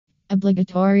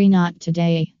Obligatory, not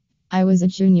today. I was a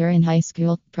junior in high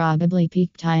school, probably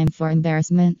peak time for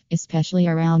embarrassment, especially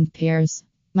around peers.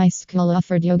 My school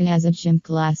offered yoga as a gym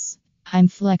class. I'm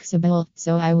flexible,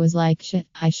 so I was like, shit,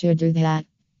 I should do that.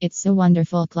 It's a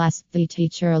wonderful class, the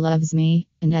teacher loves me,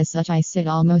 and as such, I sit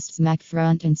almost smack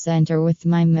front and center with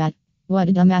my mat. What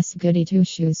a dumbass goody two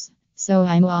shoes. So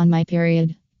I'm on my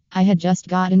period. I had just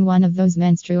gotten one of those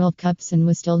menstrual cups and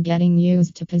was still getting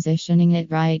used to positioning it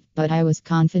right, but I was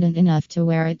confident enough to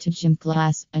wear it to gym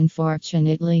class,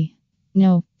 unfortunately.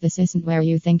 No, this isn't where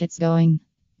you think it's going.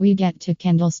 We get to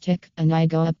candlestick, and I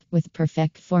go up with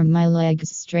perfect form, my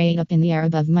legs straight up in the air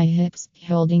above my hips,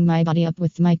 holding my body up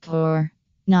with my core.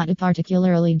 Not a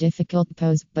particularly difficult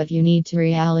pose, but you need to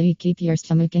really keep your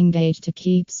stomach engaged to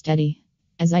keep steady.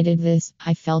 As I did this,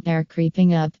 I felt air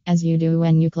creeping up, as you do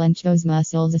when you clench those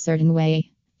muscles a certain way.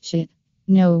 Shit.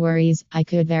 No worries, I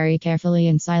could very carefully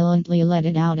and silently let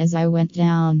it out as I went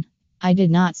down. I did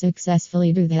not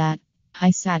successfully do that. I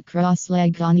sat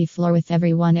cross-legged on the floor with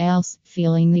everyone else,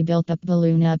 feeling the built-up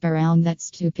balloon up around that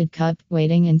stupid cup,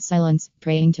 waiting in silence,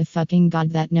 praying to fucking God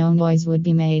that no noise would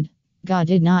be made. God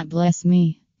did not bless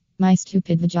me. My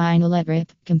stupid vagina let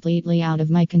rip, completely out of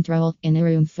my control, in a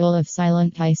room full of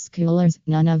silent high schoolers,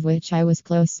 none of which I was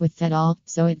close with at all,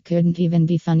 so it couldn't even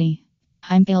be funny.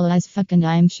 I'm ill as fuck, and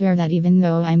I'm sure that even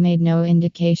though I made no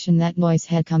indication that noise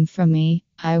had come from me,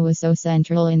 I was so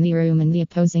central in the room and the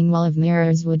opposing wall of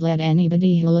mirrors would let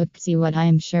anybody who looked see what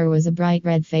I'm sure was a bright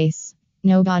red face.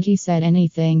 Nobody said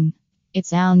anything. It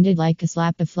sounded like a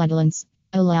slap of flatulence,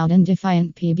 a loud and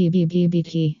defiant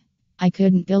PBBBBT. I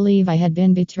couldn't believe I had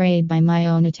been betrayed by my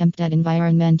own attempt at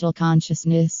environmental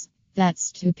consciousness. That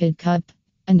stupid cup.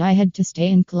 And I had to stay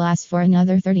in class for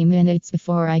another 30 minutes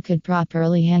before I could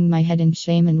properly hang my head in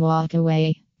shame and walk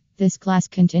away. This class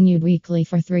continued weekly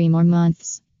for 3 more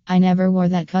months. I never wore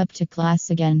that cup to class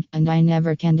again, and I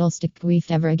never candlestick queefed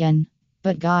ever again.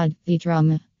 But God, the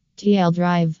trauma. TL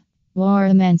Drive. Wore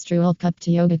a menstrual cup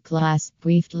to yoga class,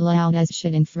 queefed loud as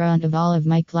shit in front of all of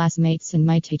my classmates and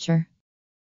my teacher.